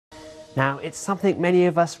Now, it's something many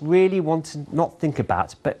of us really want to not think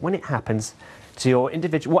about, but when it happens to your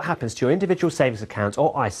individual, what happens to your individual savings account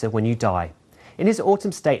or ISA when you die? In his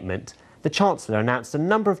autumn statement, the Chancellor announced a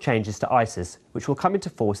number of changes to ISAs, which will come into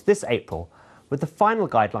force this April, with the final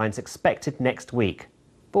guidelines expected next week.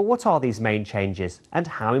 But what are these main changes and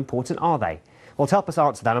how important are they? Well, to help us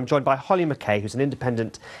answer that, I'm joined by Holly McKay, who's an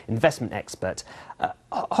independent investment expert.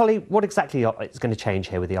 Holly, what exactly is going to change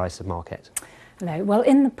here with the ISA market? Hello. Well,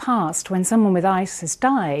 in the past, when someone with ISAs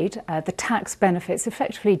died, the tax benefits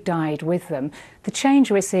effectively died with them. The change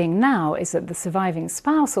we're seeing now is that the surviving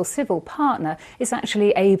spouse or civil partner is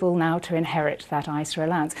actually able now to inherit that ISA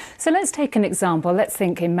allowance. So let's take an example. Let's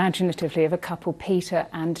think imaginatively of a couple, Peter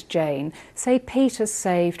and Jane. Say Peter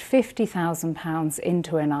saved £50,000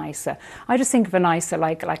 into an ISA. I just think of an ISA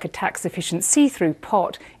like a tax-efficient see-through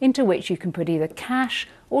pot into which you can put either cash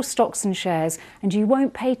or stocks and shares, and you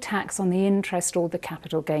won't pay tax on the interest or the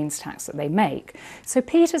capital gains tax that they make. So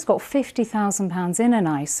Peter's got £50,000 in an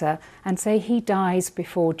ISA, and say he dies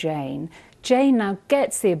before Jane. Jane now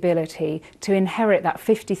gets the ability to inherit that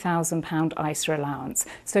 £50,000 ISA allowance.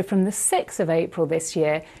 So from the 6th of April this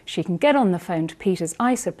year, she can get on the phone to Peter's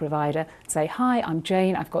ISA provider and say, "Hi, I'm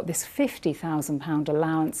Jane, I've got this £50,000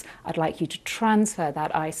 allowance. I'd like you to transfer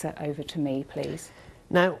that ISA over to me, please."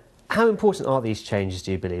 Now, how important are these changes,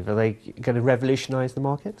 do you believe? Are they going to revolutionise the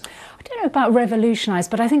market? I don't know about revolutionise,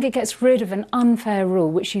 but I think it gets rid of an unfair rule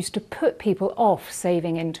which used to put people off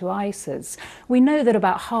saving into ISAs. We know that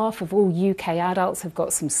about half of all UK adults have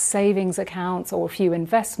got some savings accounts or a few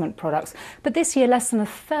investment products, but this year less than a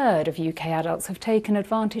third of UK adults have taken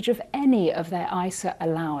advantage of any of their ISA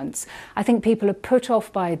allowance. I think people are put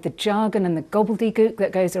off by the jargon and the gobbledygook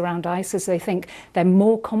that goes around ISAs. They think they're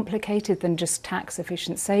more complicated than just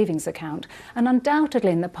tax-efficient savings account, and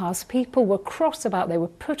undoubtedly in the past people were cross about, they were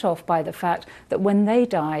put off by the fact that when they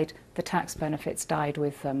died the tax benefits died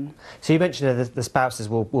with them. So you mentioned that the spouses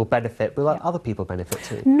will benefit, will other people benefit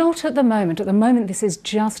too? Not at the moment. At the moment this is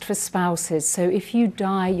just for spouses, so if you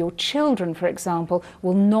die, your children for example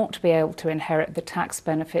will not be able to inherit the tax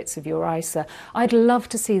benefits of your ISA. I'd love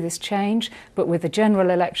to see this change, but with the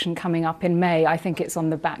general election coming up in May, I think it's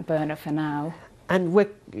on the back burner for now. And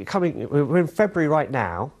we're in February right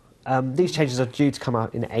now. These changes are due to come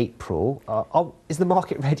out in April. Is the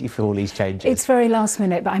market ready for all these changes? It's very last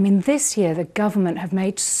minute, but I mean this year the government have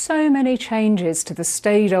made so many changes to the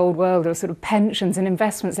staid-old world of sort of pensions and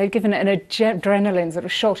investments. They've given it an adrenaline sort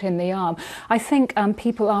of shot in the arm. I think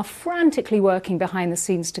people are frantically working behind the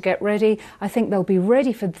scenes to get ready. I think they'll be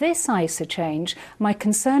ready for this ISA change. My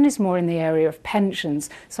concern is more in the area of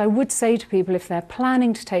pensions. So I would say to people, if they're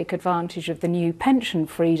planning to take advantage of the new pension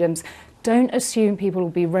freedoms, don't assume people will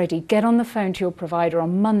be ready. Get on the phone to your provider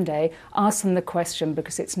on Monday, ask them the question,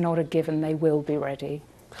 because it's not a given they will be ready.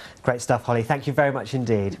 Great stuff, Holly. Thank you very much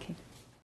indeed. Thank you.